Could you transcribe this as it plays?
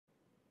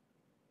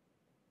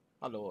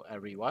Hello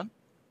everyone,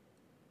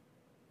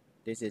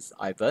 this is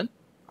Ivan.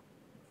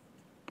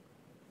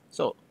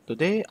 So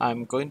today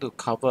I'm going to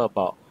cover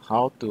about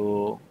how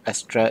to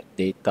extract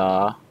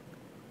data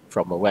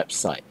from a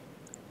website.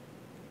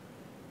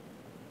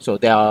 So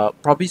there are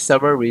probably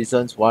several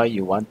reasons why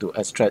you want to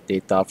extract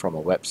data from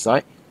a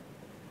website.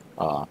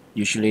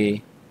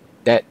 Usually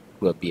that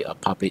will be a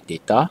public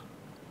data.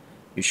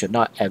 You should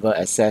not ever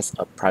access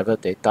a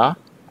private data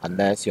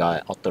unless you are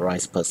an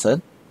authorized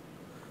person.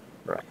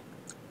 Right.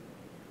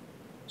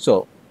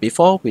 So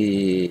before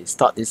we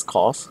start this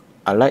course,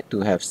 I'd like to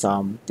have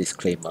some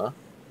disclaimer.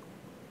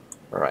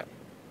 Alright.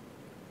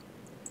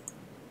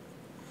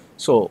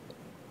 So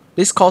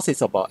this course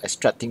is about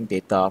extracting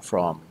data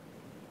from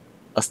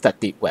a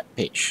static web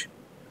page.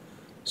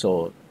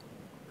 So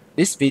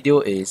this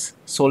video is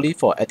solely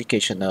for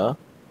educational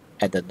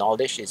and the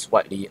knowledge is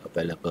widely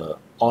available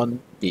on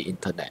the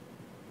internet.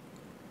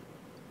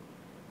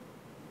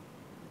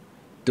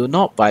 Do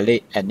not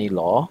violate any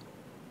law,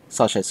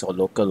 such as your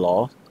local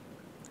law,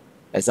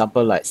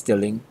 example like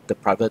stealing the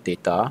private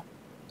data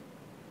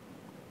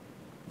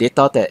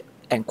that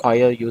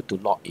require you to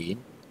log in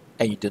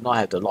and you do not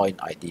have the login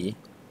ID.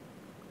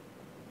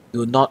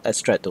 Do not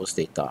extract those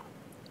data,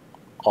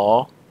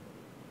 or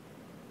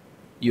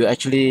you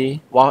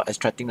actually, while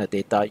extracting the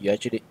data, you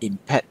actually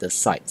impact the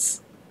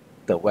sites,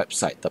 the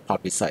website, the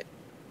public site,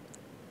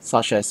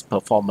 such as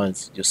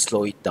performance, you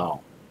slow it down,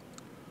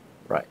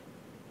 right?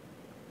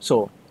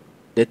 So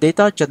the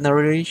data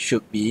generally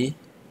should be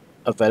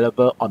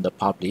available on the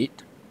public,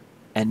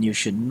 and you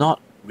should not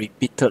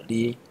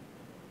repeatedly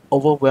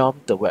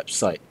overwhelm the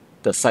website,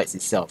 the site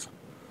itself,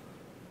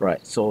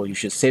 right? So you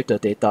should save the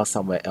data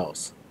somewhere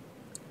else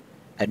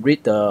and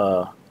read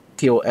the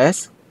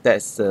TOS,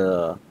 that's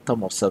the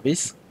term of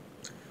service.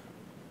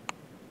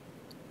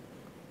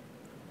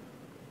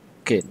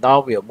 Okay, now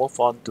we'll move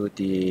on to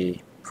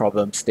the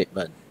problem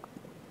statement.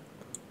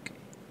 Okay.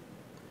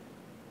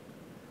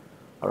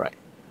 All right.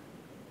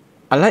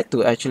 I like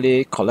to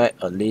actually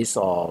collect a list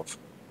of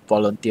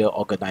volunteer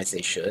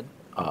organization.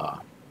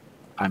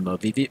 I'm a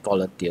Vivid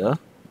volunteer,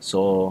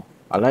 so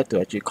I like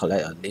to actually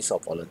collect a list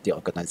of volunteer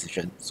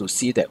organizations to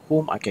see that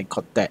whom I can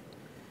contact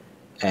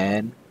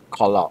and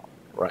call out,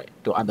 right,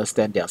 to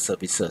understand their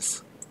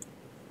services.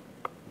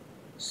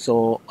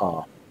 So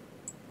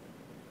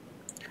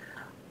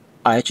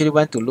I actually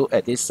went to look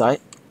at this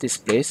site, this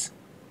place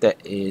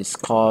that is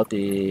called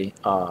the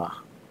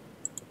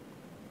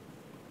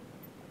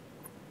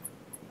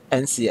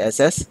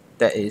NCSS,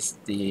 that is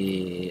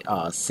the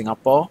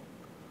Singapore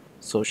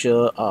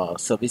Social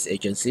Service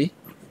Agency,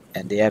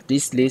 and they have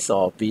this list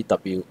of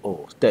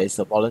VWO, that is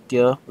a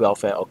volunteer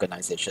welfare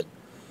organization.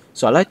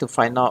 So I like to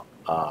find out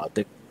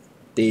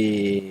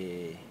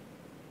the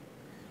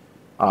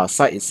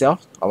site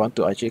itself. I want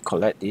to actually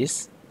collect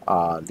this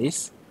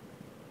list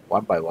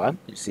one by one,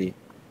 you see,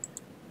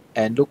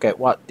 and look at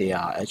what they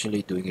are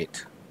actually doing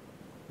it.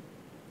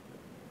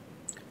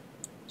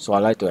 So I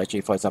like to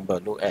actually, for example,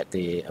 look at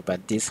the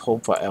Adventist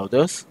Home for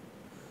Elders.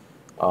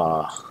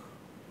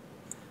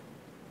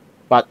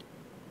 But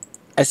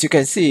as you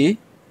can see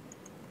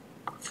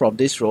from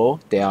this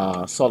row, there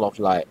are sort of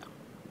like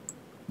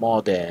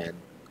more than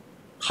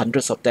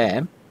hundreds of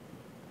them,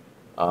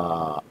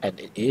 and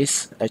it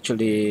is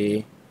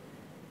actually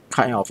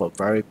kind of a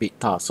very big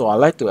task. So I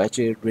like to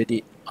actually read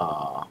it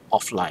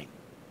offline,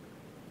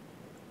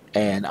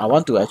 and I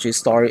want to actually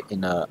store it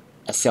in a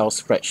Excel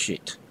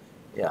spreadsheet.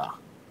 Yeah,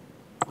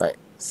 like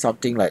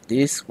something like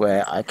this,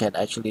 where I can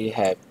actually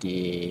have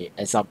the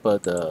example,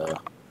 the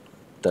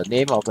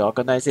name of the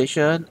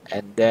organization,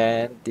 and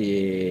then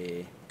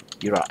the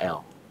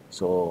URL.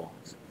 So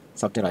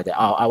something like that.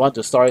 I want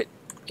to store it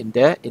in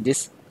there in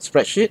this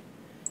spreadsheet,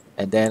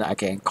 and then I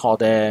can call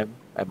them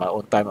at my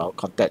own time. I'll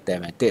contact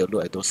them and take a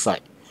look at those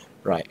sites,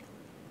 right?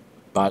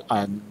 But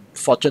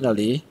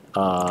unfortunately,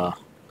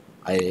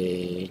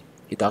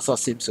 it does not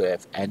seem to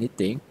have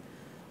anything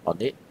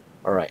on it.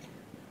 All right.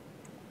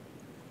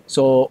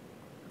 So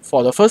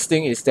for the first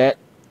thing is that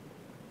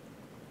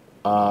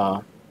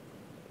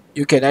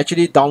you can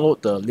actually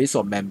download the list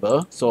of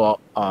member. So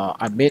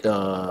I made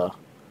a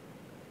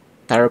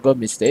terrible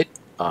mistake,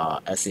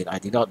 as in I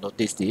did not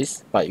notice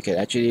this, but you can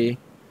actually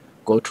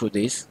go through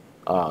this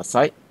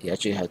site. It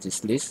actually has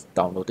this list,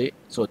 download it,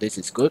 so this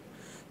is good.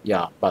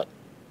 Yeah, but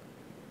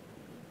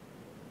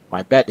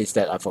my bad is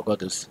that I forgot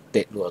to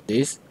take note of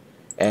this,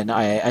 and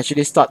I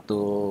actually start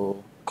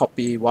to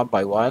copy one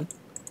by one,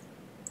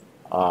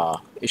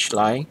 each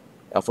line,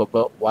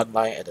 alphabet one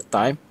line at a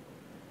time,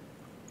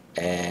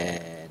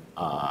 and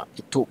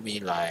it took me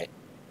like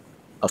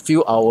a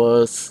few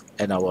hours,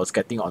 and I was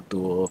getting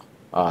onto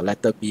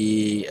letter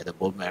B at the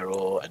bone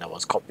marrow, and I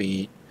was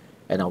copying,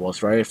 and I was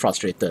very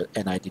frustrated,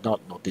 and I did not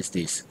notice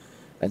this.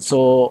 And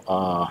so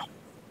out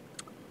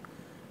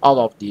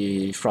of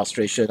the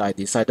frustration, I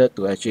decided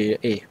to actually,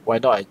 hey, why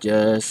not I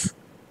just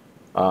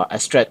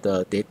extract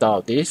the data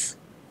of this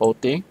whole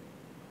thing,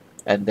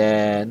 and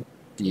then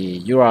the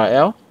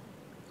URL,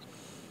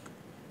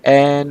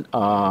 and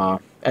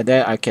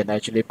then I can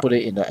actually put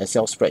it in the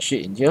Excel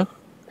spreadsheet in here,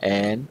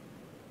 and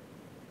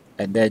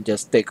and then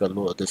just take a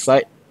look at the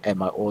site at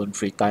my own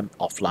free time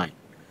offline.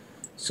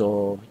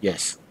 So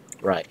yes,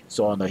 right.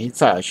 So on the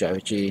inside, I should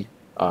actually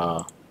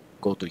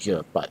go to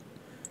here, but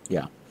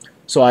yeah.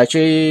 So I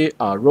actually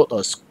wrote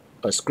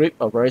a script,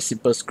 a very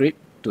simple script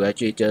to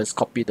actually just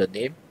copy the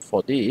name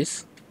for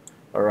this.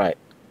 All right,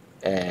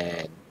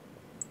 and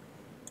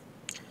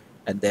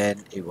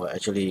then it will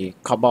actually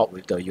come out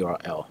with the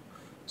URL.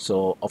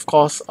 So of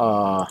course,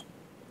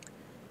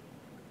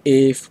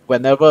 if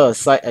whenever a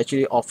site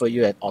actually offer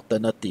you an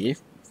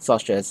alternative,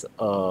 such as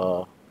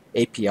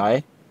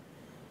API,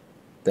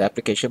 the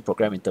application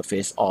program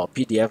interface, or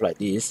PDF like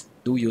this,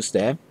 do use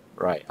them,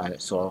 right? I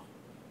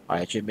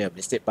actually made a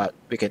mistake, but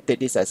we can take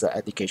this as an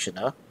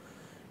educational,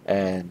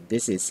 and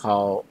this is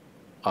how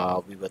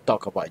we will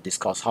talk about in this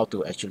course, how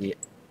to actually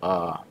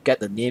get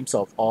the names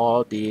of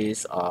all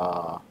these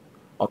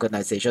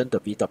organization, the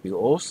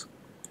VWOs,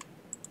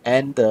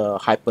 and the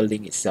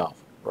hyperlink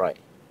itself, right?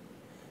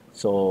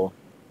 So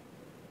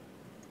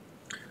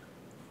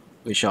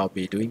we shall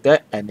be doing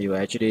that, and you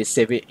actually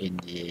save it in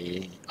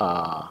the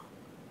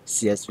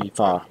CSV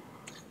file,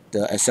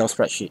 the Excel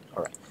spreadsheet.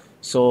 All right.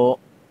 So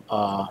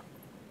uh,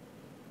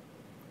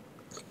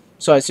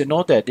 so as you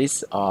know that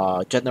this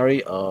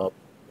generate a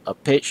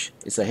page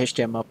is a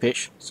HTML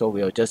page, so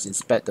we'll just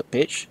inspect the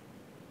page.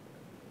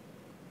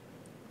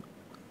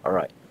 All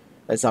right.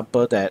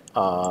 Example that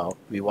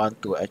we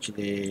want to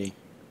actually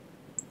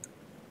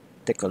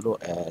take a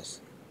look at,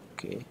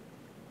 okay,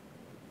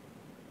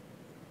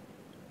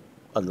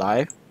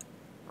 alive.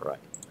 All right.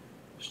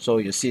 So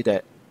you see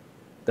that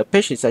the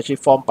page is actually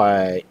formed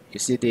by, you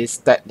see this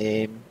tag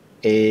name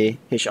A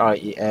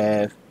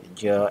href in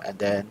here, and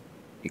then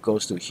it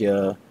goes to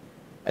here,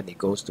 and it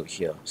goes to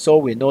here. So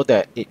we know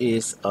that it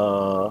is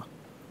a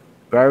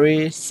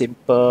very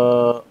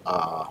simple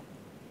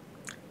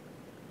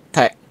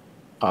tag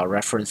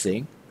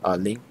referencing,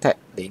 link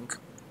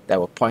that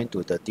will point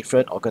to the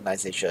different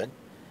organization,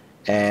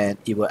 and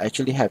it will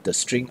actually have the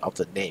string of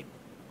the name.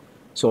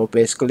 So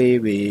basically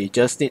we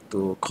just need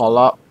to call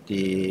up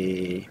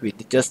we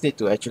just need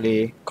to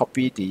actually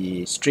copy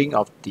the string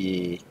of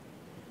the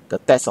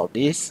text of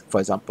this, for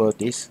example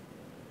this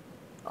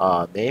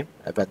name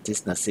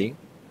Adventist Nursing,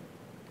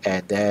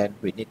 and then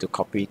we need to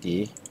copy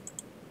the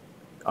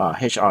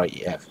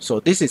href. So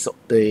this is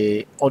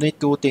the only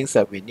two things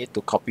that we need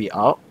to copy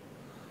out.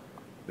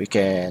 We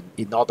can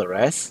ignore the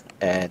rest,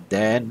 and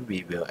then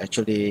we will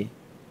actually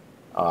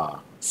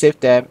save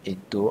them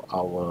into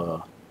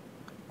our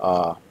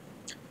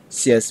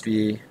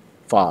CSV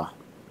file.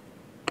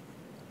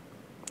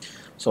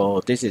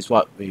 So this is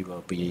what we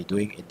will be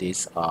doing in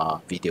this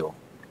video.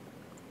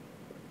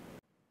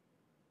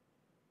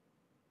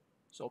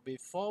 So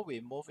before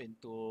we move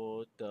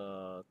into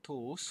the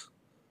tools,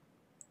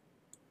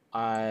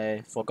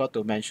 I forgot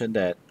to mention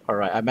that,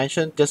 alright, I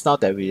mentioned just now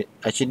that we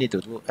actually need to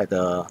look at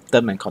the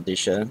term and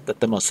condition, the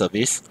term of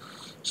service.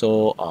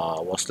 So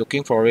I was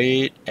looking for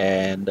it,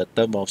 and the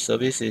term of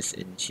service is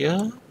in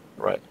here,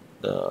 right?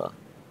 The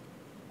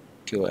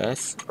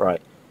TOS,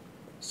 right?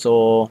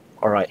 So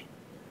alright,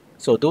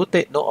 so do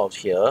take note of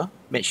here,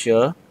 make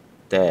sure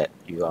that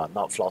you are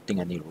not flouting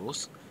any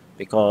rules,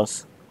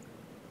 because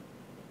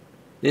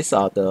these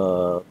are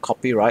the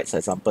copyrights,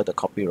 example the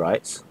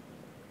copyrights.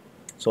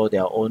 So they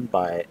are owned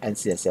by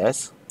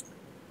NCSS,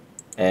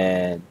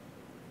 and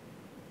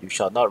you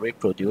shall not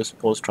reproduce,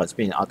 post,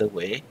 transmit in other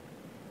way.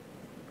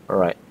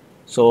 Alright,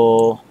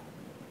 so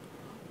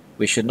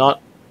we should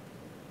not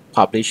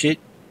publish it.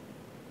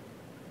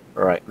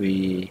 Alright,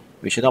 we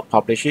should not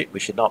publish it,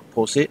 we should not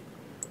post it.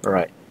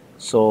 Alright,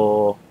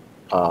 so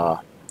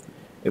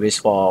if it's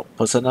for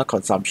personal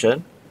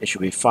consumption, it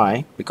should be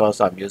fine, because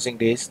I'm using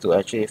this to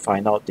actually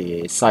find out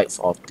the sites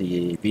of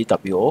the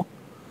VWO.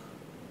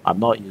 I'm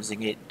not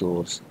using it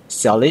to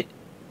sell it,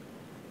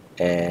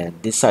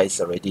 and this site is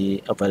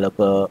already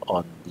available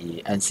on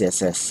the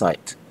NCSS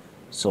site.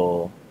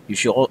 So you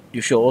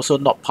should also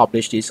not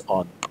publish this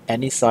on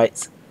any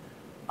sites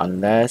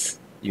unless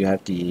you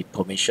have the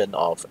permission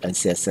of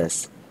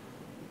NCSS,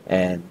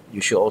 and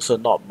you should also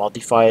not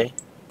modify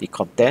the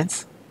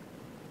contents,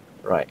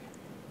 right?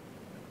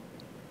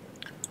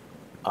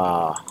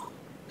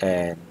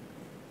 And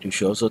you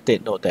should also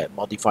take note that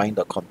modifying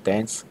the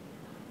contents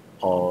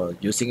or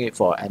using it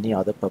for any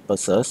other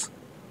purposes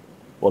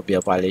will be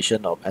a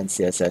violation of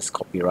NCSS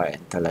copyright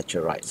and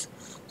intellectual rights.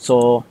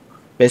 So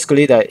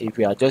basically that if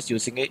we are just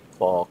using it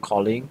for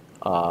calling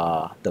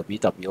the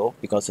VWO,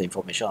 because the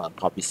information on the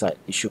public site,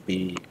 it should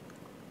be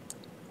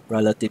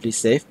relatively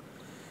safe.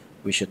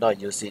 We should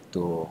not use it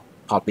to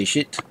publish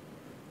it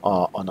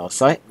on our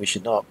site. We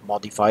should not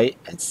modify it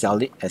and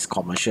sell it as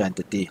commercial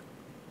entity.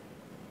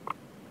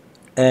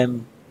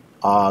 And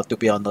to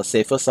be on the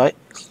safer side,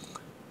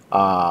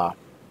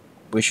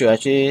 we should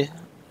actually,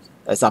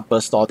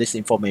 example, store this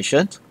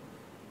information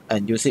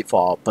and use it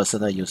for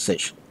personal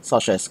usage,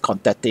 such as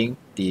contacting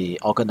the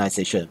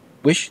organization,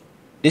 which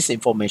this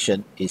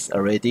information is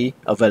already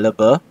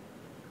available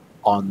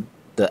on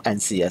the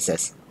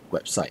NCSS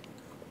website.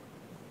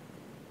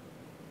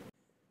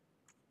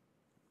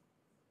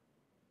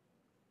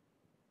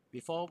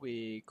 Before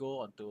we go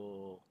on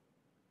to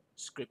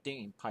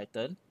scripting in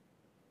Python,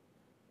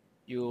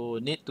 you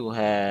need to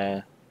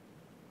have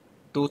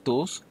two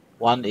tools.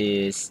 One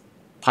is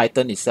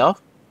Python itself.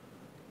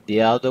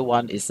 The other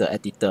one is the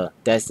editor.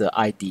 That's the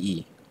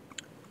IDE.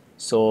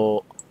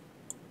 So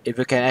if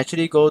you can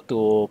actually go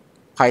to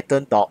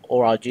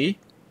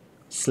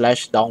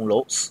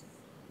python.org/downloads,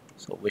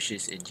 so which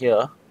is in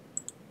here,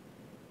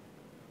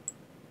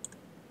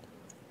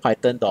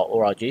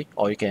 python.org,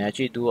 or you can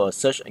actually do a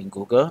search in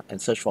Google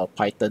and search for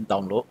Python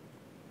download.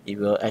 It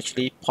will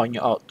actually point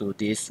you out to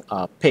this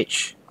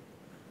page.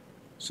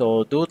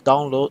 So do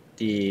download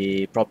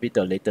probably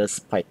the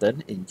latest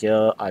Python. In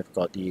here I've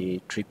got the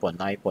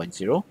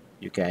 3.9.0.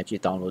 You can actually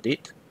download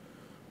it.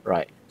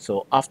 Right.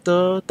 So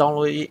after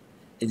download it,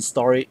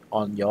 install it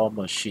on your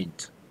machine.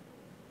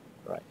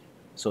 Right.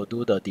 So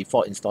do the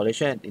default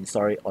installation and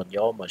install it on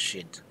your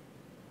machine.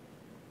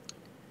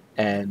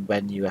 And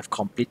when you have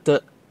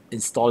completed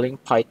installing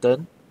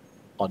Python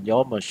on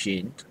your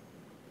machine,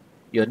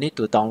 you need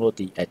to download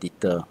the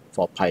editor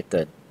for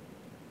Python.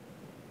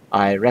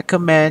 I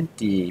recommend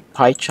the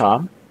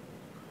PyCharm.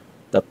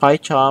 The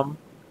PyCharm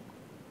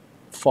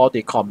for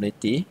the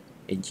community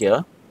in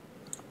here.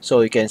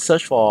 So you can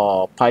search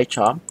for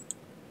PyCharm.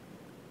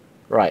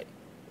 Right.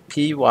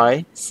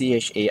 PyCharm.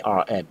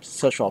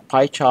 Search for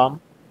PyCharm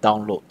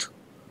download.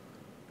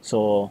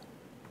 So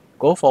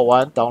go for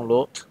one,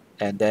 download,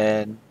 and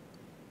then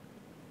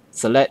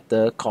select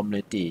the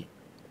community.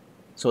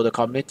 So the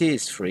community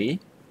is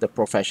free. The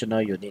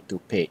professional you need to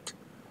pay it.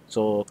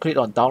 So click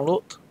on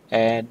download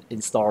and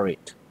install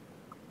it.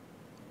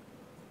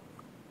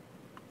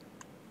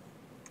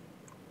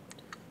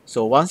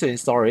 So once you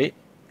install it,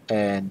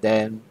 and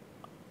then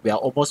we are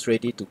almost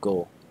ready to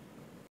go.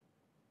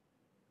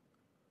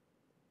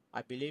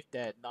 I believe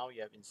that now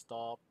you have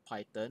installed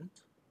Python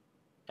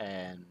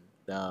and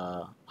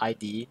the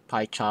IDE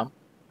PyCharm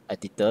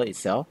editor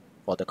itself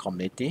for the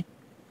community.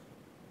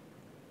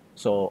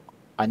 So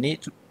I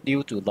need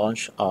you to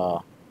launch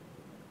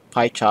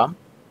PyCharm.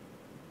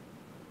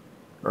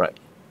 Right.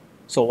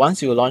 So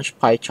once you launch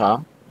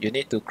PyCharm, you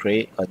need to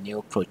create a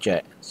new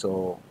project.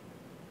 So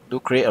do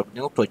create a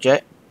new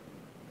project,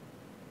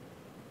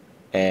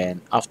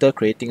 and after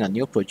creating a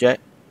new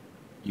project,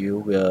 you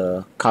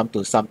will come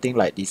to something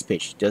like this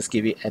page. Just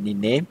give it any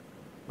name.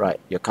 Right,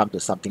 you'll come to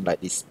something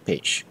like this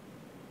page.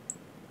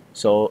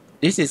 So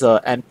this is an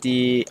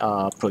empty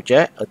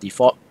project, a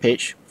default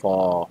page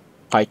for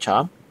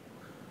PyCharm.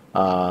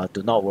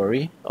 Do not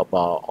worry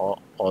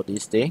about all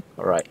these things.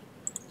 Alright,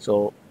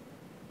 so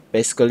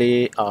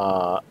basically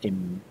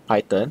in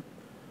Python,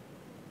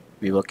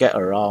 we will get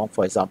around,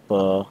 for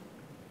example,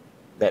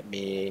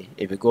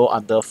 if we go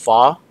under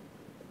file,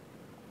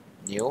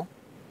 new,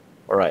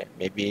 alright,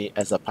 maybe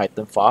as a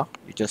Python file,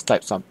 you just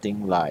type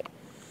something like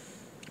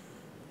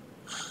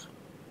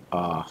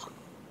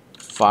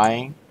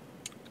find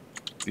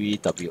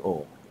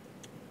VWO,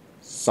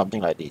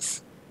 something like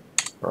this,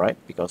 alright,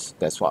 because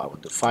that's what I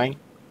want to find.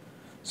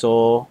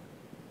 So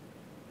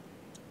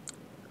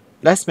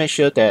let's make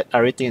sure that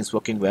everything is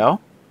working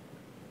well,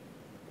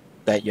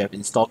 that you have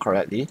installed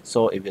correctly.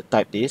 So if you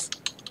type this,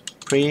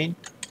 print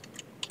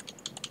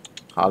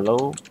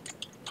hello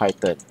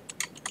Python,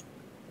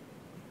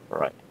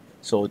 alright,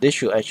 so this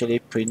should actually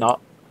print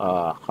out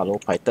hello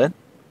Python,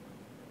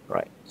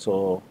 right?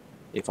 So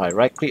if I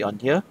right click on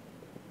here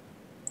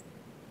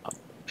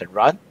and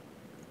run,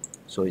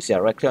 so you see I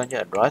right click on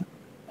here and run,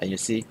 and you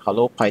see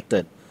hello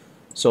Python.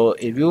 So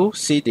if you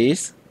see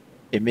this,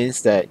 it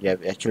means that you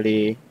have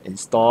actually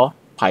installed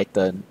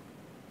Python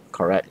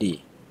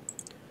correctly.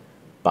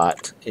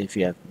 But if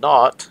you have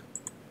not,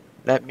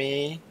 let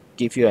me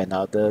give you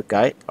another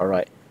guide.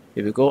 Alright,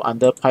 if you go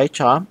under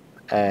PyCharm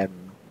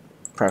and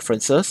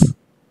preferences,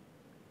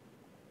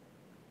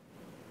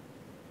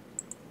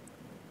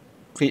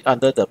 click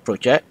under the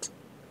project,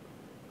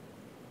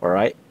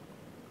 alright,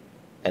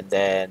 and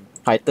then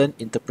Python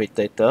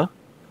interpreter.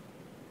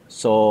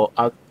 So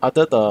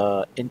under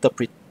the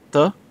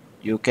interpreter,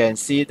 you can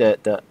see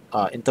that the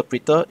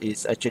interpreter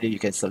is actually, you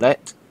can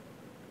select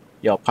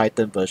your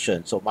Python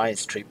version. So mine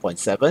is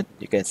 3.7.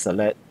 You can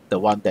select the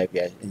one that we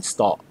have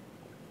installed.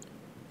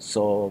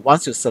 So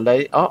once you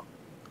select it out,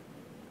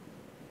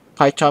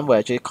 PyCharm will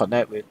actually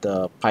connect with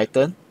the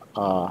Python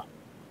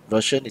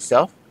version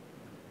itself,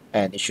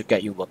 and it should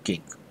get you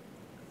working.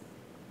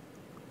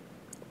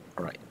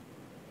 Alright.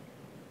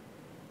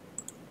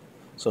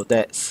 So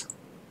that's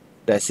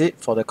it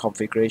for the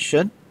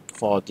configuration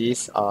for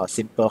this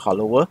simple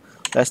hello world.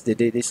 Let's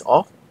delete this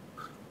off.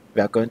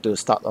 We are going to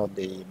start on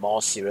the more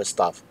serious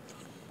stuff.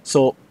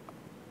 So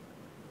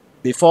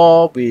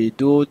before we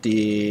do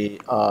the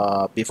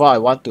before I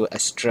want to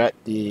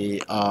extract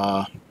the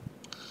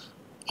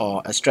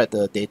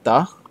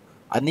data,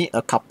 I need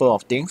a couple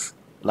of things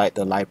like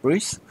the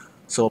libraries.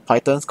 So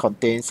Python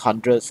contains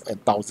hundreds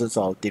and thousands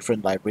of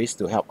different libraries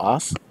to help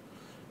us.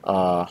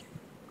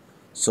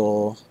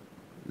 So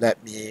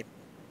let me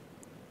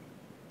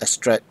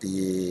extract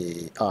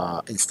the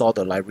install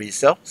the library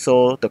itself.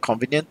 So the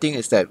convenient thing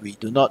is that we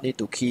do not need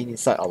to key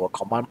inside our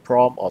command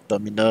prompt or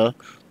terminal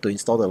to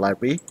install the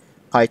library.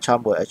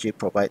 PyCharm will actually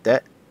provide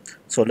that.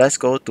 So let's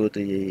go to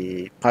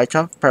the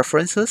PyCharm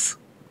preferences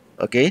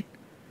again,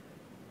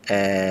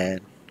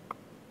 and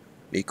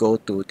we go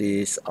to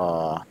this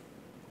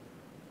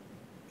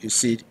you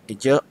see in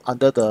here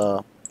under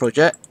the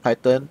project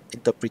Python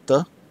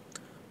interpreter.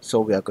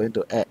 So we are going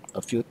to add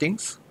a few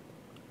things.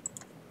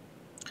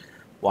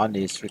 One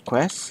is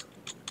request.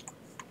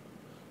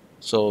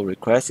 So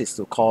request is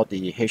to call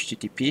the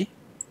HTTP,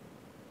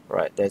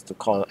 right? That's to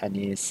call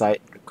any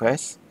site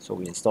request. So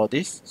we install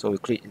this. So we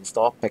click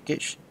install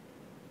package,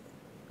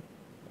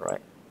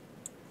 right?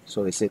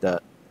 So we say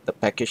that the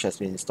package has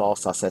been installed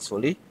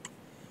successfully.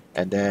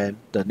 And then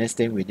the next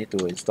thing we need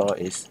to install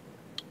is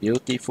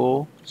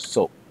beautiful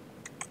soap,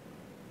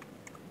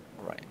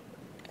 right?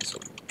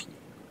 SOAP.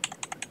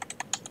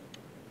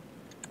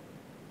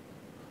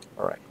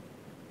 All right.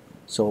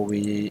 So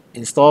we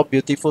install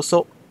beautiful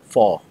soap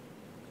 4.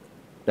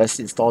 Let's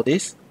install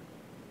this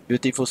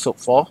beautiful soap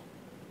 4,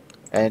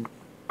 and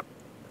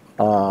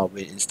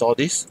we install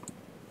this,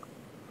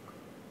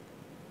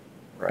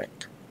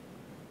 right?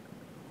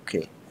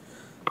 Okay,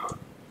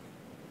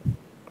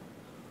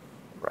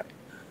 right.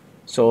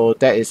 So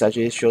that is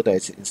actually show that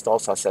it's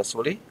installed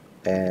successfully,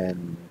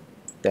 and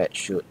that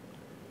should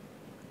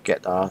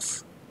get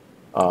us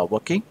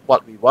working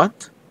what we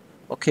want.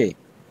 Okay,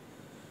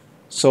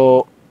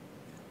 so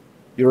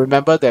you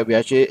remember that we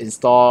actually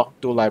install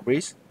 2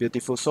 libraries,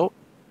 beautiful soap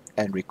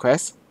and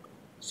request.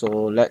 So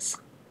let's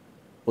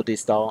put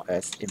this down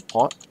as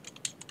import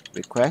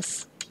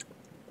request,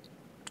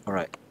 all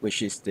right,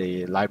 which is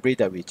the library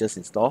that we just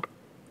installed.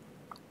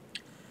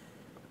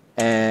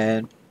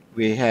 And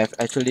we have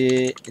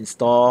actually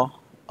installed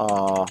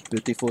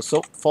beautiful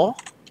soap 4,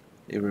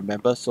 you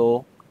remember.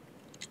 So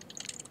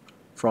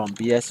from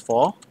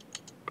bs4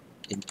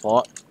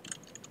 import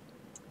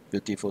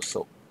beautiful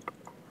soap,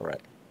 all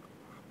right,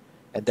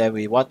 and then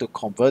we want to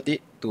convert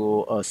it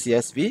to a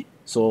CSV.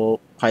 So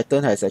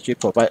Python has actually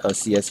provided a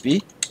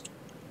CSV.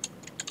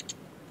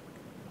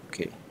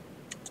 Okay,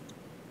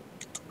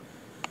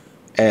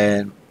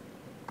 and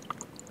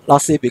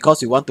lastly,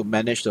 because we want to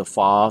manage the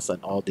files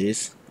and all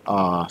this,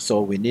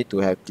 so we need to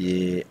have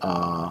the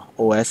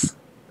OS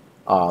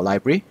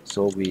library.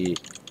 So we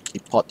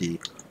import the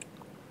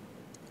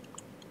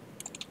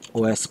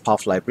OS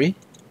path library.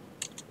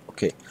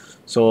 Okay,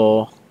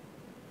 so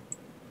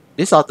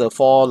these are the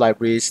 4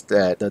 libraries,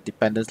 that the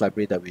dependence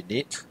library that we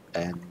need,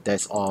 and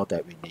that's all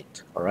that we need.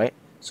 All right,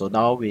 so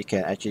now we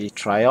can actually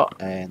try out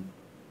and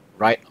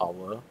write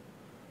our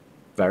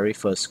very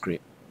first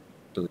script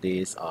to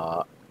this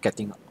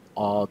getting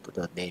all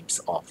the names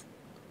off.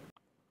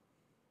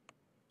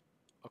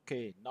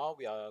 Okay, now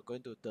we are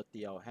going to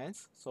dirty our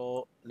hands.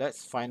 So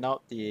let's find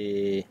out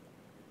the,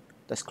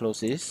 let's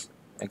close this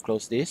and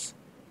close this.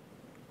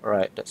 All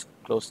right, let's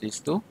close this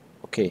too.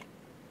 Okay,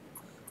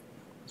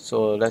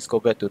 so let's go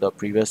back to the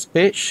previous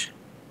page,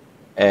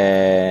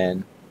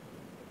 and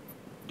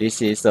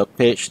this is the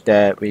page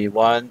that we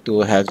want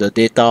to have the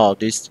data of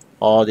this,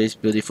 all these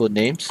beautiful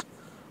names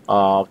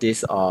of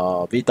these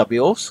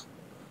VWOs.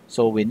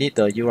 So we need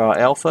the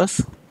URL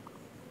first.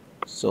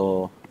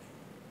 So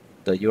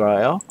the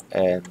URL,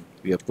 and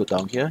we will put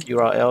down here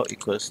URL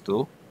equals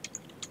to,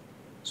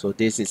 so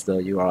this is the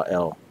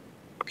URL.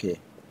 Okay,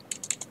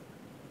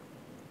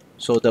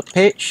 so the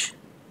page,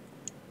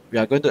 we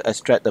are going to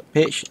extract the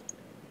page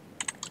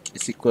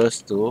is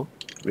equals to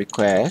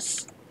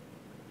request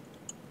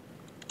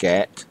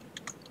get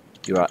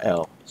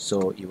URL.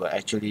 So it will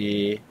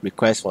actually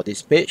request for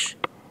this page,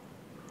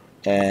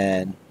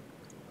 and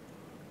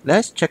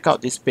let's check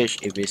out this page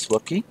if it's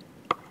working.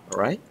 All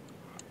right,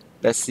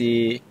 let's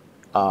see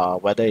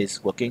whether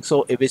it's working.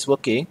 So if it's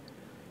working,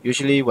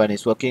 usually when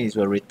it's working, it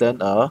will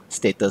return a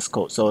status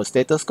code. So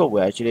status code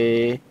will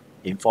actually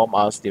inform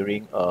us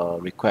during a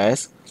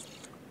request,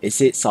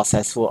 is it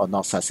successful or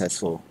not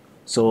successful.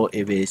 So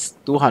if it's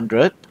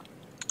 200,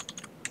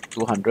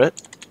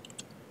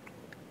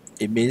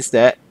 it means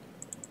that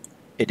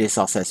it is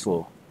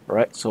successful.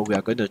 Right, so we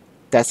are going to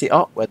test it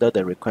out whether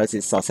the request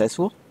is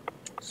successful.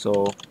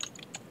 So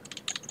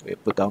we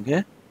put down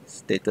here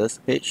status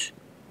page,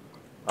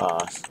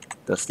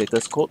 the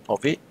status code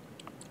of it,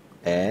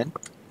 and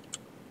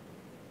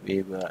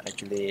we will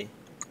actually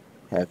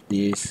have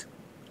this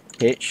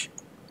page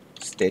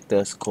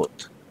status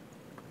code.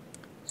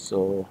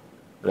 So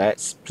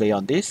let's play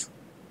on this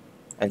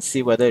and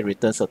see whether it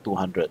returns a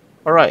 200.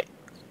 Alright,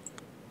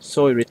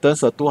 so it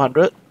returns a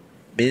 200,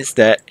 means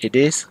that it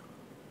is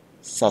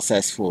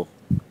successful.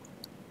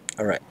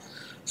 Alright,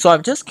 so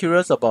I'm just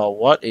curious about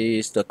what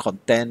is the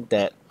content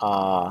that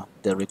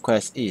the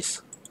request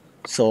is.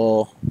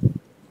 So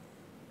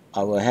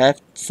I will have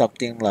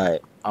something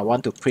like, I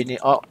want to print it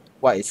out,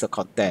 what is the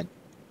content.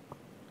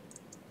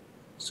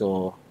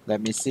 So let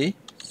me see.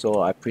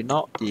 So I print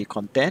out the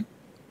content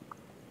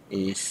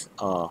is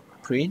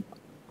print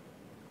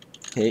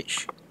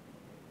page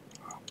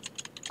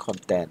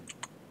content.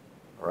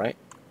 Alright,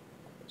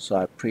 So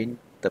I print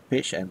the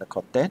page and the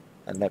content,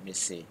 and let me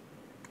see.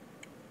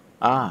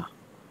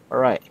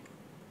 Alright.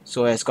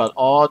 So it's got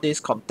all this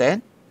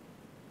content.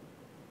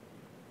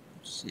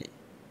 Let's see.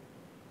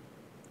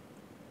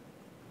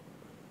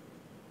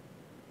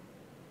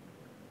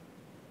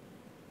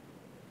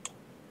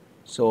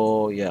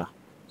 So yeah.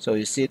 So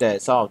you see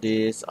that some of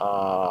these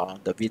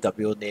the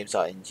VWO names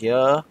are in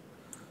here.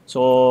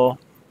 So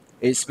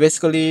it's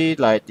basically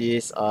like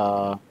this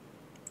HTML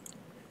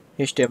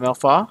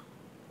file.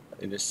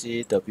 If you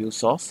see the view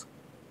source,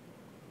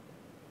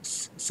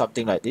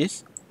 something like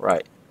this,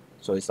 right?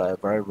 So it's like a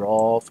very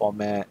raw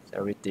format,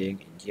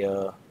 everything in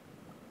here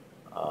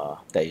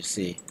that you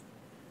see,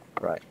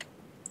 right?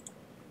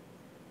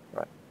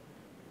 Right.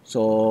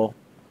 So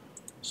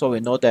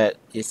we know that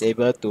it's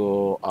able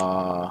to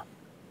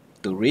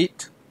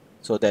read,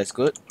 so that's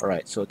good. All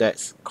right. So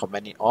that's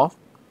commenting off,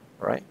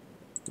 right?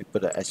 We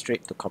put an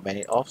asterisk to comment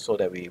it off so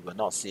that we will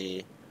not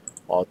see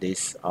all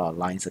these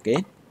lines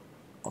again.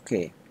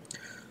 Okay.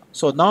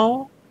 So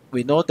now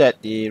we know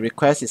that the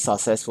request is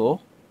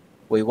successful.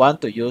 We want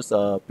to use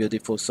a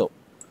beautiful soap.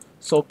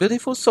 So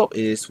beautiful soap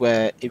is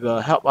where it will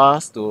help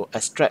us to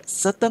extract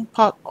certain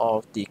part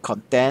of the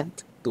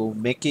content to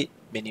make it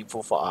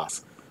meaningful for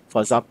us.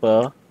 For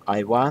example,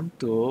 I want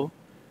to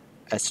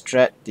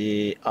extract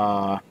the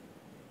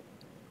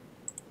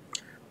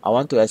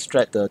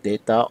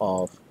data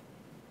of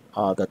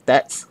the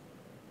text,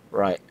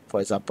 right?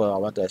 For example, I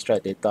want to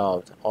extract data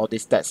of all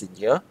these text in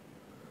here,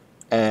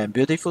 and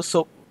beautiful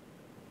soap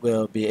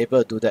will be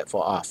able to do that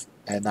for us.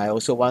 And I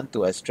also want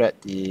to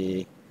extract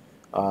the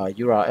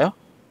URL.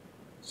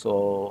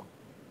 So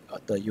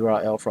the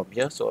URL from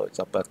here. So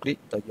example, click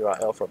the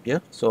URL from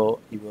here. So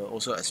it will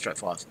also extract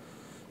for us.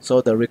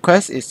 So the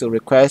request is to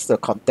request the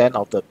content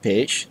of the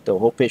page, the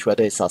whole page,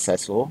 whether it's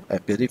successful,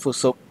 and beautiful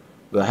soap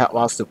will help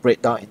us to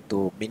break down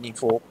into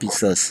meaningful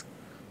pieces.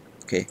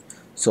 Okay,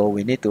 so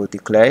we need to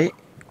declare it.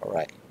 All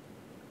right.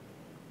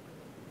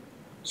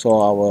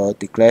 So I will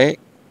declare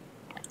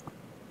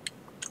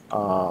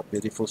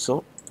beautiful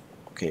soap.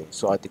 Okay,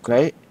 so I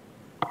declare it.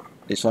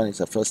 This one is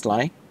the first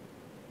line.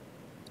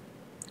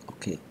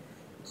 Okay,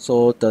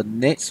 so the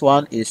next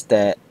one is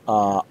that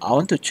I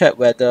want to check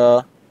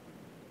whether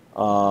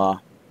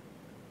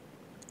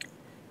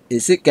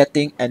is it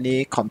getting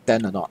any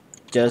content or not,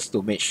 just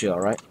to make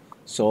sure, right?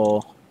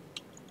 So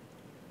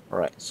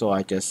alright, so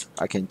I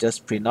can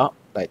just print out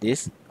like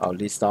this. I'll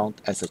list down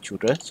as a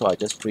children, so I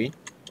just print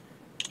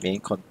main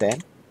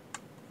content.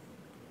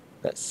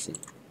 Let's see.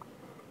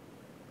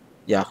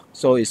 Yeah,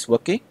 so it's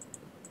working.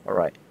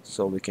 Alright,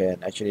 so we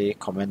can actually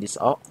comment this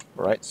out.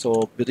 Alright,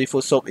 so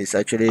beautiful soap is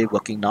actually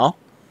working now.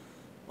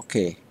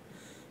 Okay,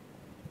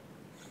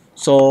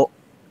 so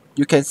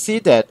you can see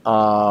that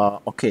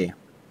okay,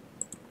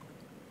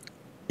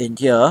 in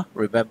here,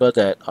 remember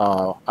that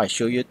I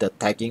show you the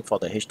tagging for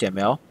the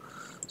HTML.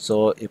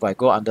 So if I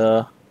go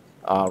under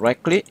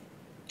right click,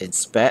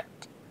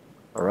 inspect,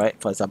 alright,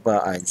 for example,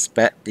 I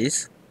inspect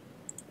this.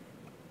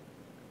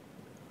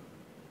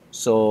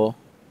 So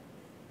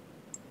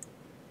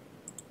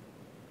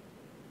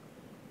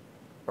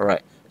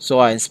alright, so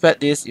I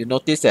inspect this, you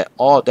notice that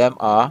all of them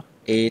are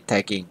A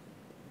tagging.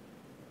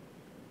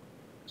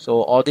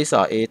 So all these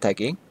are A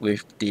tagging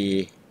with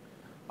the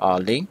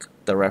link,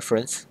 the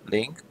reference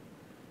link,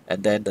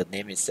 and then the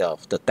name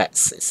itself, the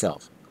text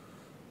itself.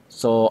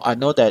 So I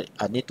know that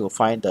I need to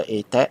find the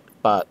A tag,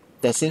 but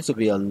there seems to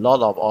be a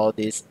lot of all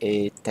these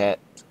A tag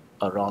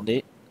around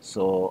it.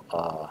 So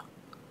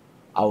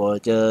I will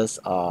just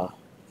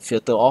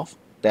filter off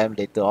them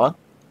later on.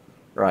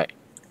 Right.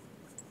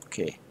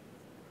 Okay.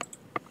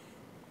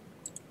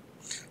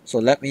 So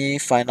let me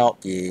find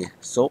out the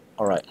soap.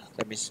 Alright,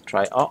 let me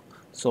try out.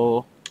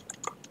 So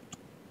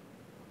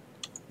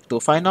to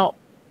find out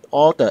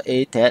all the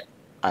A tag,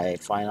 I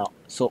find out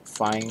soap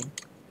find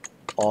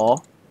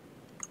all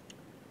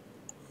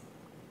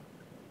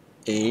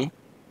A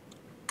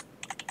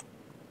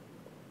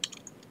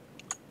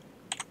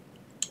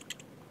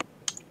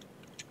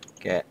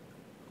get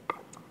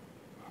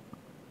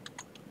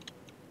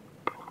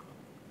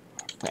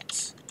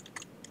text.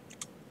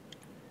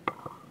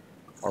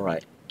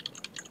 Alright.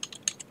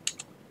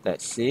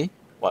 Let's see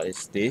what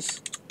is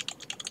this.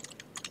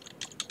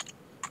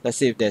 Let's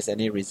see if there's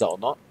any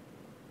result or not.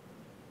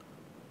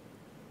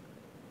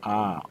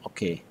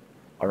 Okay.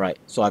 Alright,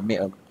 so I made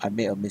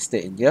a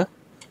mistake in here.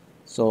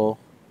 So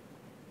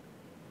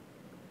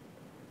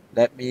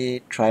let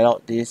me try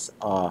out this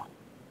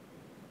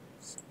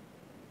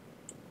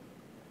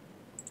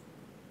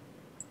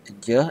in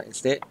here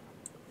instead.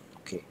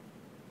 Okay.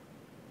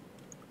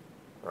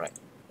 Right.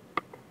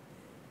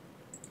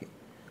 Okay.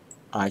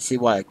 I see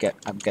what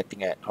I'm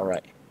getting at.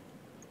 Alright.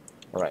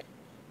 Alright.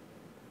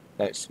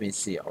 Let me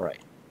see. Alright.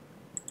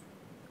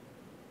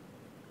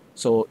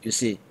 So you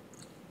see,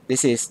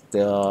 this is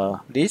the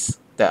list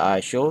that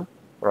I showed.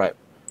 Right.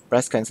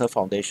 Breast Cancer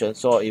Foundation.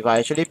 So if I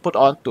actually put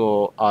on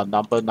to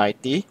number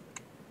 90,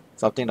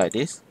 something like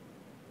this.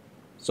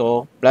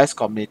 So breast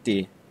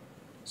community.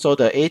 So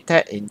the A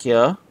tag in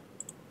here,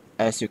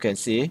 as you can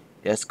see,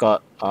 it's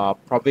got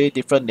probably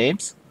different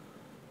names.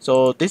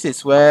 So this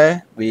is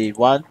where we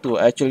want to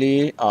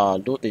actually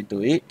load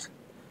into it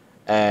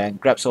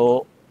and grab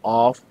hold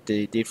of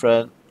the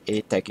different A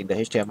tagging, the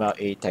HTML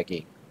A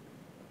tagging.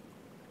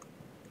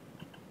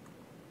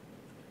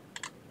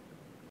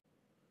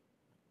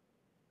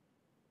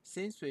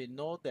 Since we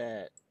know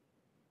that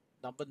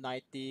number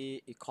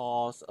 90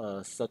 equals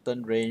a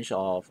certain range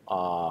of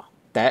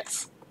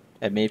tags,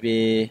 and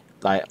maybe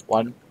like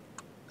one,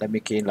 let me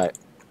key in like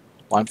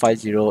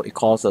 150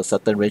 equals a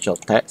certain range of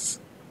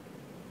tags,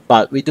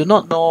 but we do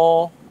not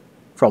know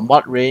from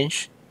what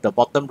range, the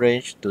bottom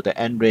range to the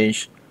end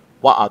range,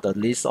 what are the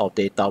list of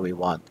data we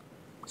want.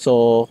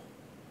 So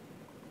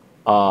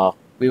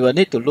we will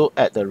need to look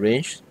at the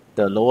range,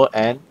 the lower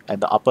end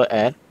and the upper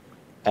end,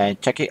 and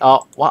check it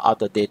out what are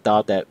the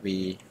data that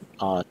we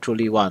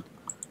truly want.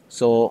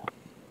 So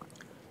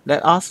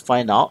let us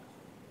find out.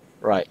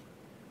 Right,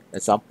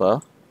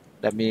 example,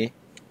 let me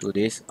do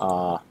this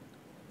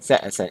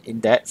set as an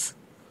index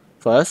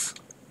first,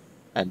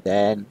 and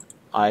then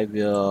I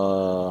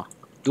will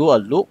do a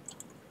loop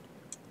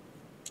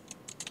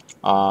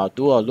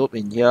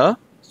in here.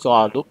 So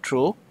I'll loop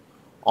through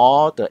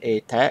all the A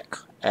tag,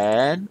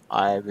 and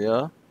I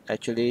will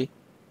actually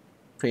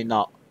print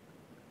out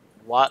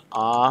what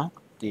are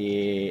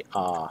the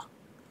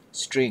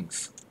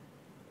strings.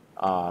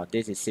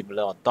 This is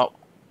similar on top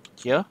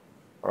here.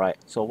 Alright,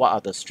 so what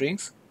are the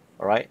strings?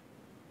 Alright,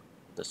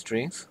 the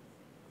strings,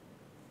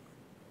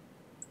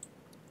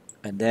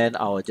 and then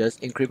I will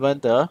just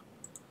increment the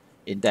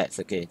index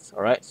again.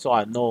 Alright, so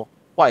I know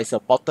what is the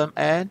bottom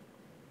end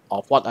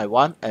of what I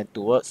want and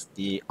towards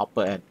the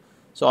upper end.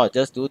 So I'll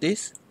just do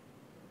this.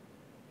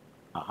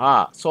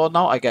 Aha, so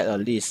now I get a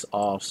list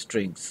of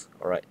strings.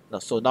 Alright,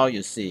 so now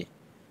you see.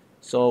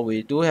 So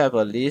we do have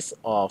a list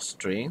of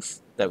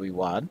strings that we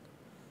want.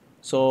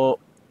 So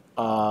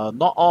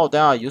not all of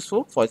them are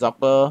useful. For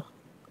example,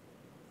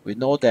 we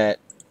know that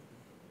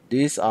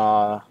these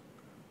are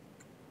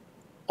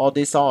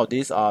some of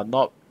these are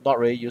not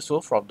really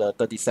useful from the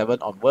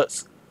 37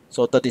 onwards.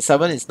 So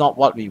 37 is not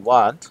what we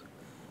want.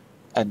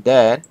 And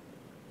then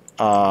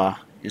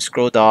you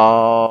scroll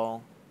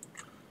down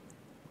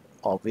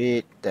of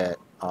it that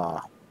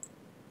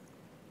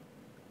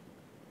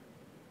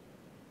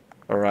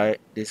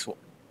alright, this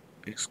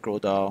you scroll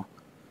down,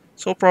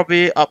 so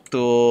probably up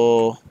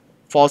to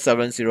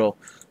 470.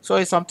 So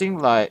it's something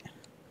like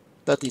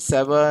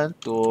 37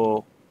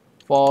 to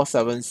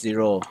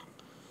 470.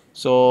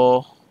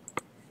 So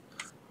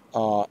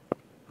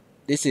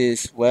this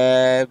is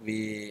where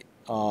we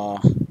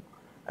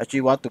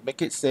actually want to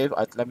make it safe.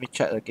 Let me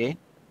check again.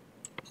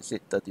 Is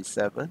it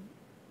 37?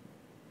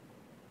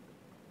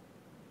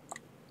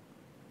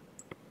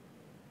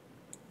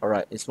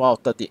 Alright, it's more of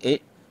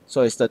 38.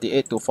 So it's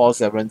 38 to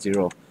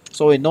 470.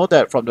 So we know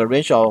that from the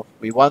range of,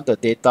 we want the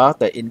data,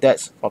 the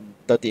index from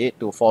 38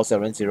 to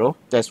 470.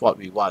 That's what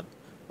we want.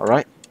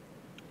 Alright.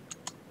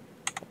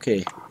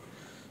 Okay.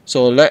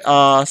 So let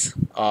us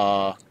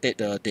take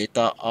the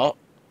data out.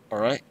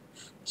 Alright.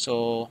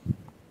 So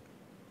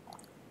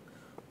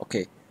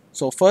okay.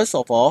 So first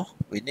of all,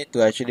 we need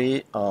to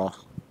actually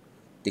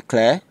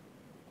declare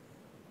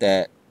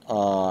that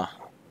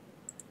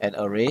an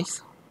array.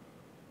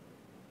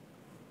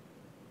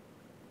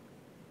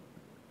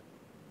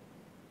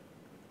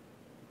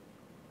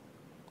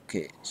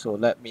 Okay, so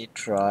let me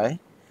try.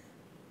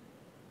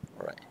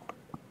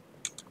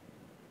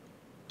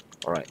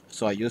 Alright,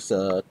 so I use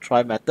the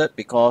try method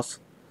because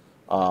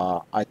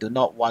I do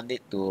not want it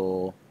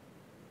to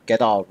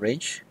get out of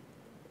range.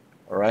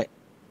 Alright,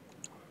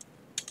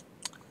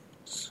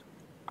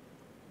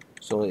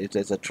 so if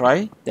there's a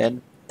try,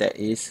 then there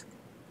is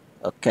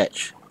a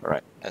catch.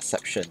 Alright,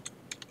 exception.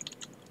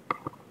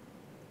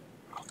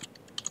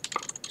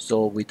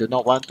 So we do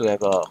not want to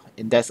have a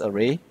index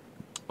array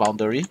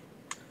boundary.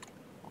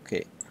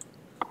 Okay,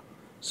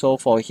 so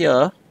for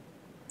here,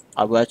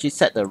 I will actually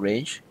set the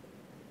range.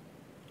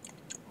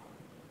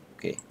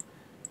 Okay,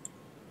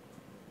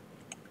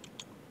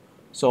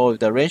 so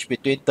the range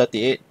between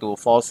 38 to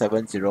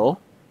 470,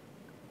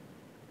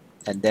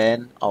 and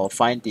then I'll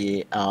find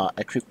the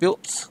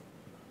attributes.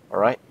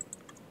 Alright,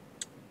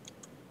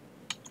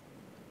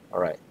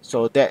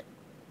 so that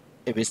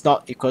if it's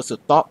not equals to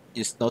top,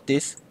 you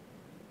notice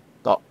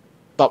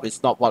top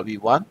is not what we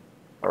want.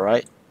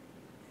 Alright,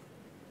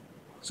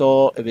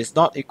 so if it's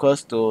not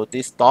equals to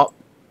this top,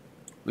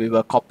 we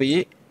will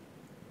copy it,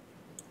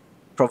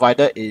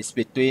 provided it's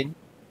between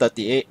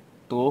 38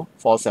 to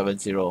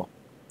 470.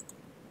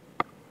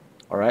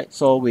 Alright,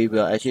 so we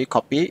will actually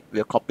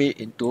we'll copy it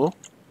into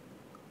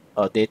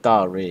a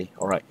data array.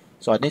 Alright,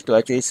 so I need to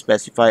actually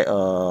specify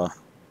a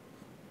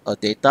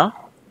data.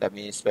 Let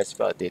me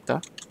specify a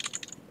data.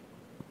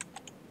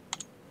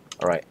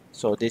 Alright,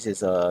 so this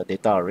is a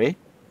data array.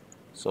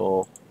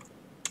 So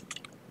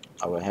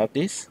I will have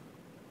this.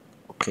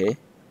 Okay.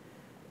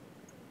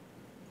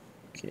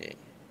 Okay.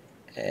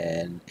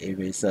 And if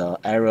it's an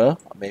error,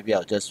 maybe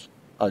I'll just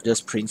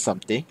print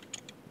something.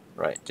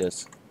 Right,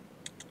 just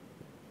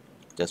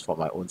for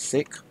my own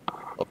sake.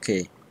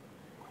 Okay.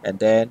 And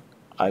then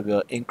I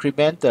will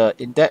increment the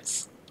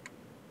index.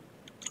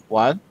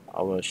 1,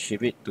 I will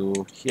shift it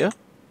to here.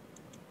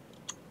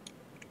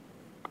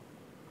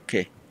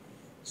 Okay,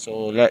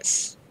 so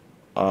let's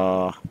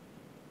run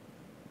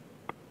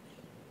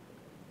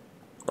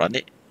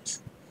it.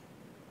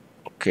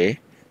 Okay,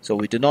 so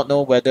we do not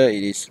know whether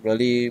it is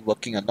really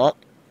working or not.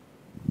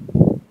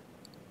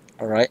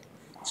 Alright,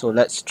 so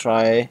let's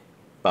try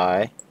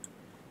by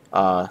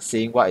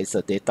seeing what is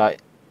the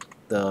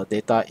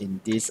data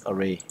in this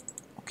array.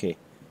 Okay,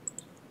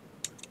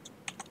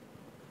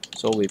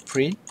 so we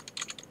print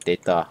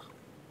data.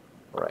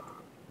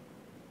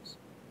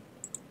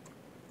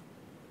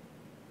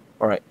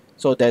 Alright,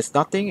 so there's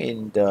nothing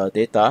in the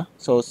data,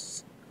 so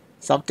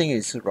something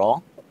is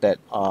wrong that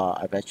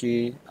I've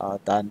actually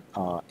done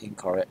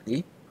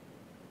incorrectly.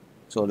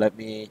 So let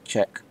me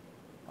check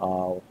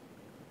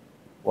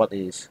what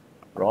is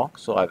wrong.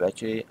 So I've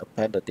actually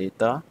append the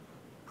data,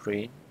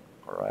 print.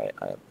 Alright,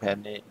 I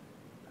append it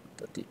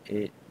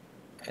 38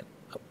 and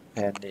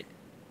append it.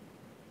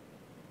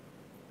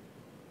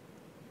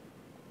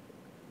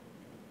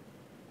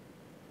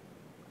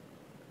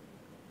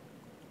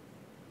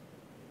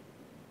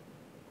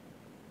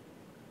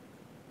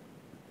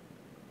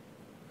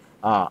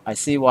 I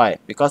see why.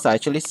 Because I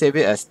actually save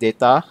it as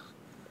data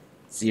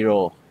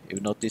 0. You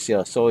notice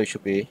here, so it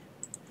should be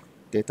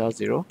data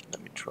 0.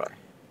 Let me try.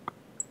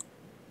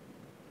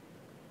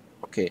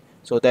 Okay,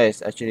 so that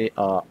is actually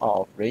out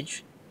of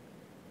range.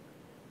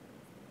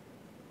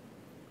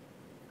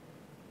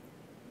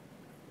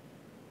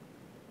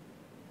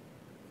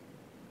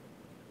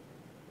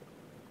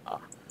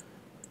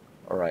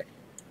 Alright.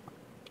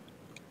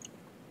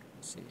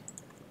 See.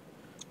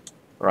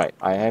 Right,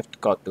 I have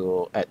got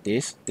to add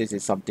this. This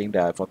is something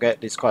that I forget.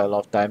 This quite a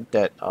lot of time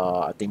that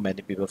I think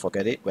many people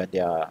forget it when they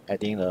are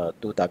adding a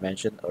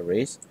two-dimension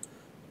arrays.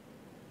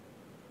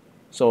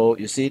 So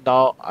you see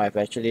now I've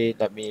actually,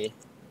 let me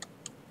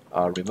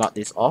remark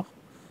this off.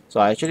 So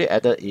I actually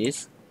added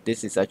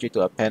this is actually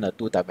to append a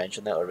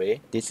two-dimensional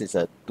array. This is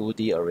a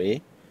 2D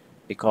array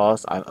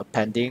because I'm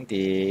appending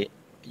the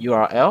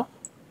URL.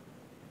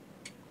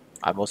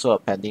 I'm also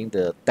appending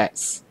the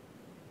text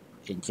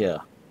in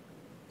here.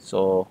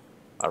 So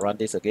I run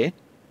this again.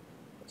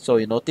 So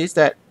you notice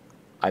that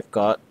I've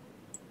got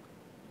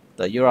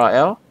the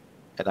URL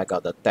and I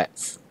got the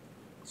text.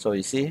 So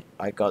you see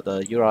I got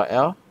the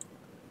URL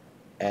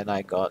and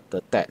I got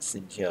the text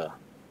in here.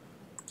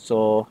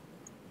 So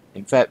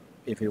in fact,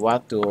 if we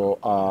want to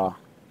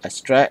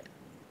extract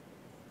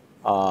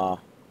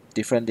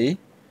differently,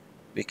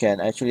 we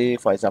can actually,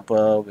 for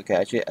example, we can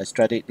actually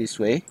extract it this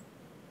way.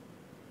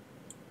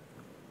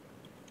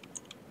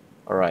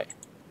 Alright,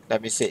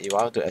 let me say if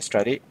I want to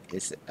extract it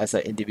is as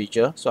an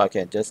individual, so I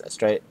can just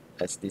extract it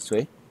as this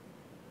way.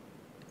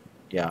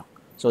 Yeah,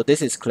 so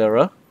this is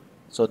clearer.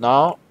 So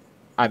now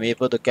I'm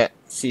able to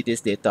see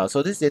this data.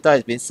 So this data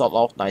is being sorted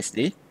off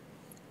nicely.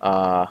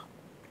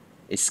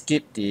 It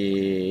skipped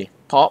the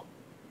top.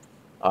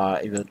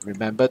 If you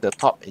remember the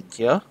top in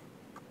here,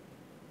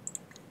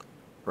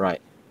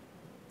 right?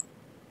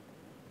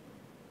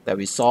 That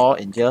we saw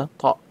in here,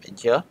 top in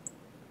here,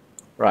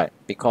 right?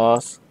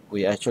 Because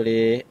we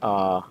actually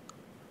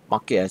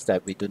mark it as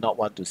that we do not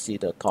want to see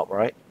the top,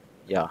 right?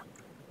 Yeah,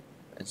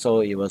 and so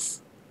it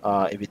was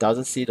if it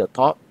doesn't see the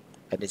top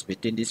and it's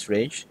between this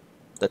range,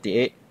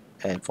 38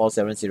 and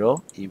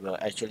 470, it will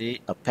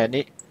actually append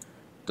it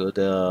to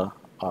the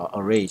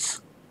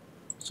arrays.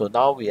 So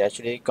now we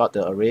actually got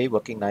the array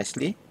working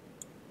nicely,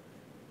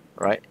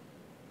 right?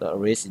 The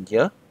arrays in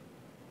here,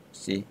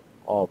 see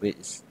all of it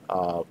is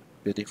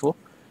beautiful,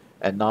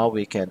 and now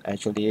we can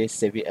actually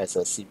save it as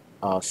a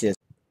CSV.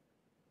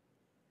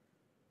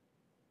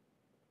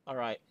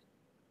 Alright,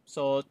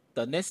 so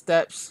the next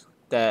steps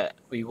that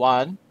we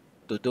want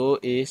to do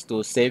is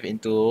to save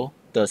into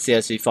the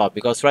CSV file,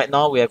 because right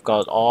now we have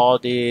got all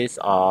these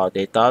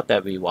data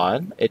that we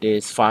want. It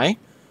is fine,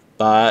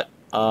 but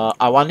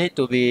I want it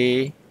to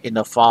be in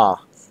a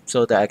file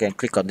so that I can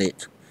click on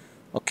it.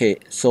 Okay,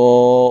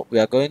 so we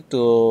are going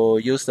to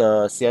use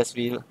the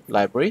CSV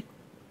library.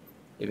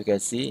 If you can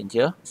see in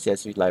here,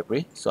 CSV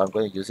library. So I'm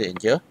going to use it in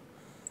here.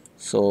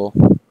 So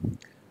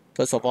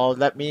first of all,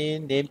 let me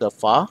name the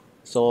file.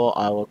 So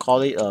I will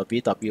call it a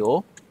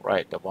VWO,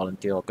 right? The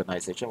volunteer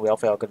organization,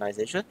 welfare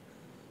organization.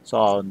 So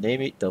I'll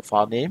name it the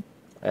file name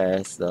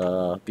as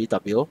the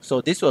VWO.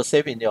 So this will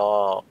save in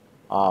your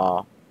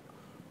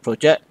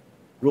project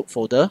root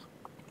folder.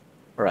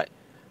 Right.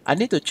 I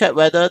need to check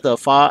whether the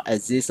file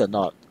exists or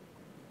not.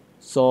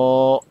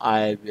 So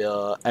I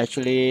will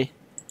actually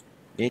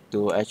need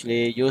to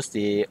actually use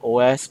the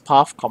os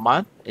path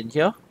command in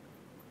here.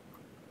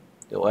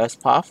 The os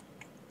path.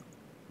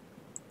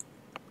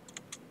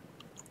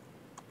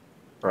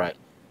 Right.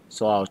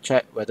 So I'll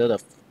check whether the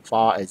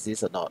file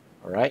exists or not.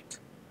 Alright.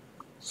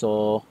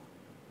 So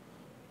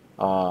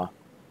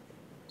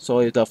so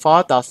if the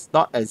file does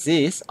not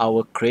exist, I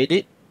will create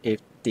it.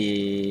 If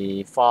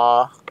the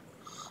file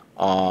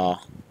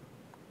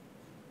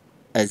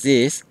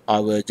exists, I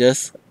will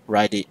just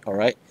write it.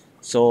 Alright.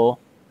 So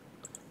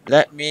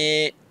let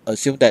me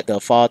assume that the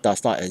file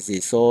does not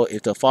exist. So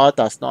if the file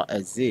does not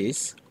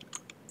exist,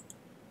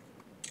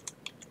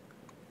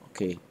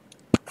 Okay,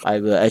 I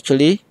will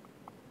actually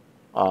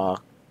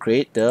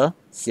create the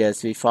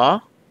CSV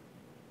file.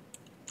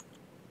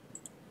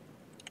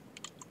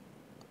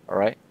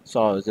 Alright,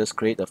 so I'll just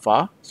create the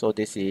file. So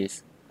this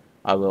is,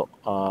 I will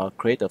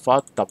create the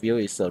file. W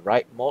is the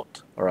write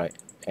mode. Alright,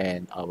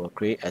 and I will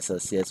create as a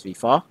CSV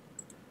file.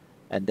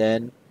 And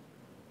then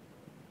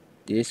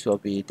this will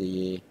be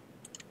the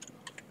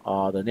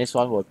next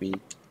one will be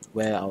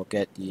where I'll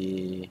get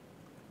the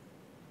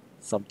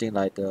something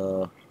like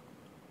the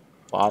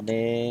file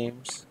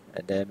names,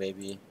 and then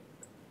maybe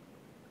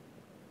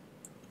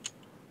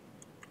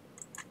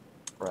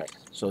right.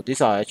 So these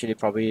are actually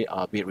probably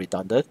a bit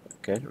redundant.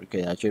 Okay, we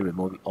can actually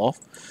remove it off.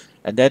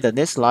 And then the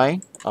next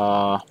line,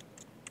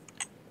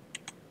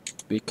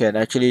 we can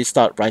actually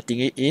start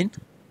writing it in.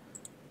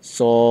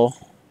 So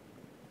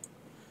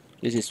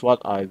this is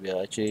what I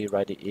will actually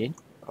write it in.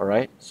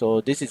 Alright,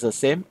 so this is the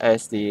same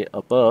as the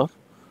above.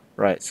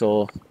 Right,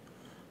 so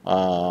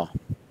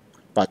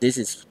but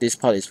this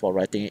part is for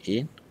writing it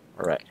in.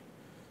 Alright,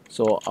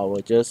 so I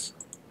will just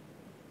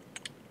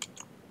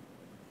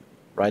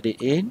write it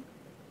in,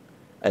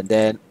 and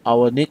then I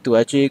will need to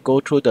actually go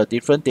through the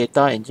different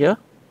data in here,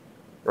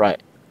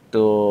 right,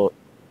 to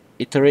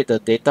iterate the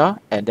data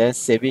and then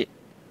save it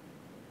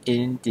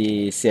in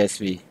the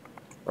CSV.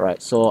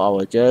 Alright, so I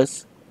will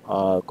just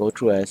go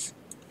through as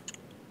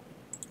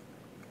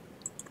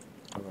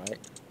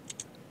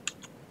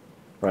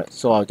right,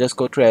 so I'll just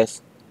go through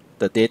as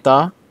the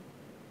data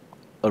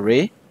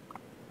array,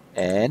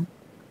 and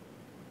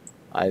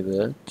I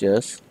will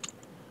just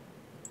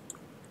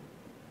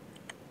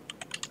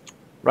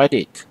write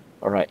it.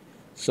 Alright,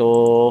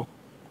 so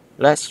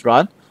let's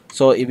run.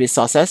 So if it's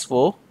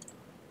successful,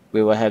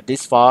 we will have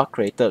this file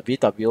created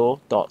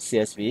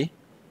VWO.csv,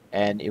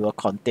 and it will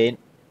contain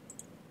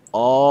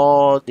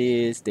all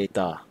this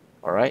data.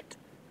 Alright,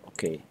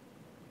 okay,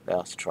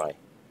 let's try.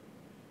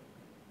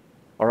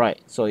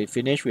 Alright, so it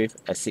finished with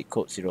exit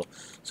code 0.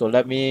 So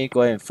let me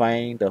go and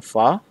find the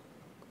file.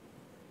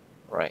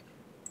 Right.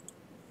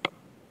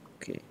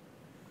 Okay.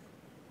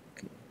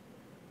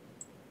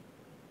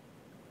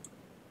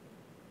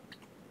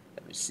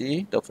 Let me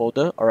see the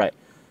folder. Alright.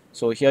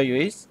 So here it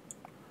is.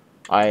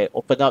 I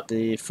open up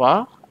the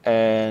file,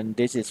 and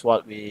this is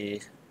what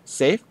we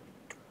save.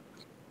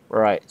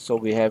 Right. So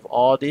we have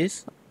all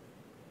this.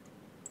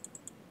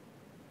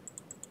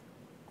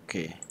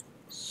 Okay.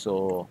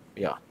 So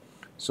yeah.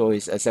 So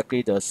it's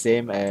exactly the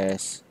same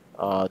as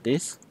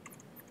this.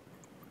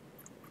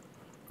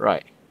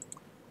 Right.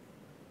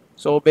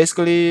 So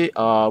basically,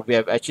 we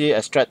have actually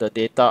extracted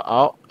the data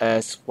out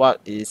as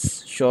what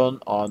is shown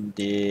on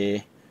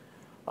the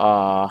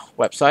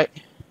website,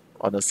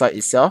 on the site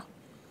itself.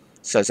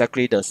 It's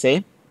exactly the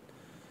same.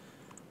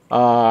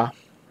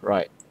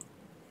 Right.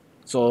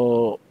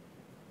 So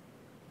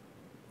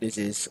this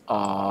is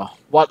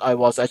what I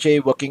was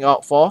actually working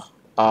out for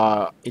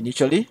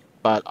initially,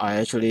 but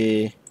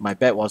my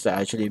bad was that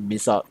I actually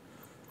missed out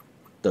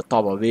the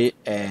top of it,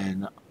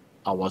 and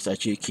I was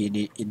actually keying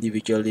it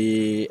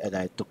individually, and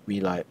it took me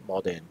like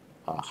more than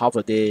half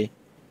a day,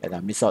 and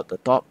I missed out the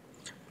top.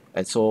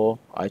 And so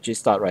I actually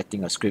start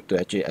writing a script to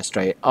actually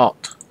extract it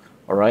out.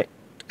 Alright,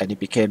 and it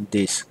became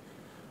this.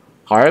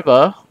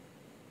 However,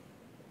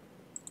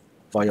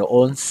 for your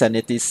own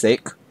sanity's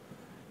sake,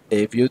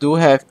 if you do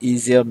have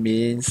easier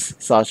means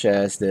such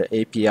as the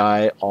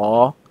API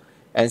or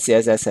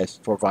NCSS has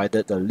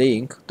provided the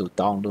link to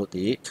download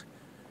it,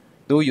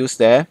 do use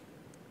them.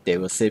 They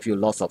will save you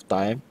lots of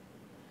time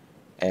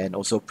and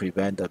also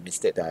prevent the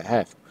mistake that I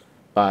have.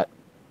 But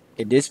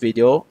in this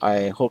video,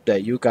 I hope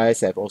that you guys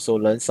have also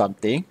learned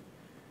something,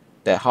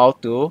 that how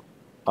to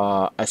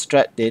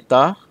extract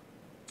data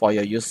for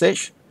your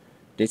usage.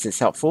 This is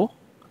helpful.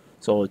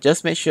 So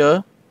just make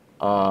sure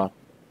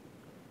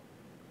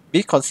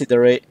be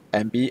considerate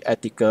and be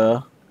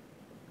ethical.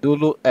 Do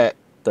look at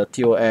the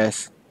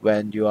TOS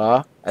when you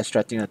are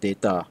extracting the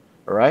data.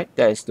 Alright,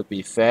 that is to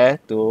be fair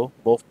to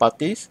both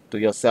parties, to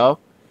yourself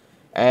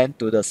and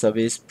to the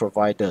service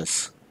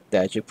providers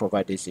that actually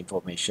provide this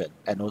information.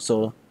 And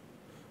also,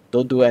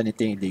 don't do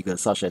anything illegal,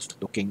 such as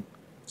looking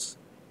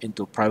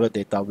into private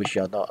data which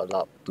you are not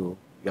allowed to,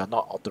 you are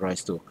not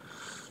authorized to.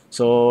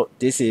 So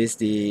this is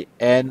the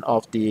end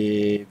of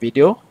the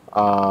video.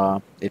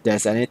 If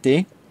there's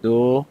anything,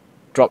 do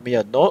drop me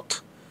a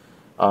note.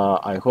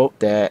 I hope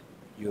that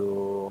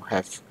you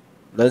have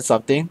learned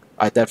something.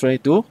 I definitely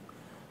do.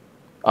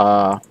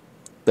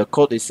 The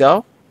code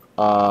itself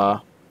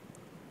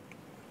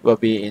will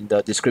be in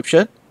the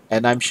description,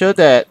 and I'm sure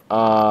that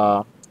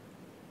all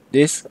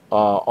this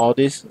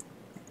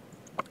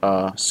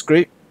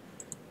script,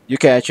 you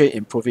can actually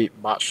improve it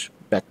much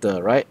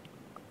better, right?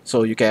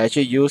 So you can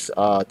actually use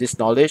this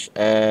knowledge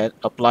and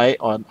apply it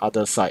on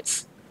other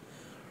sites.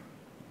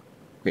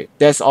 Okay,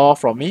 that's all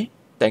from me.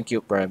 Thank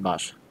you very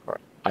much. All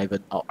right,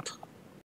 Ivan out.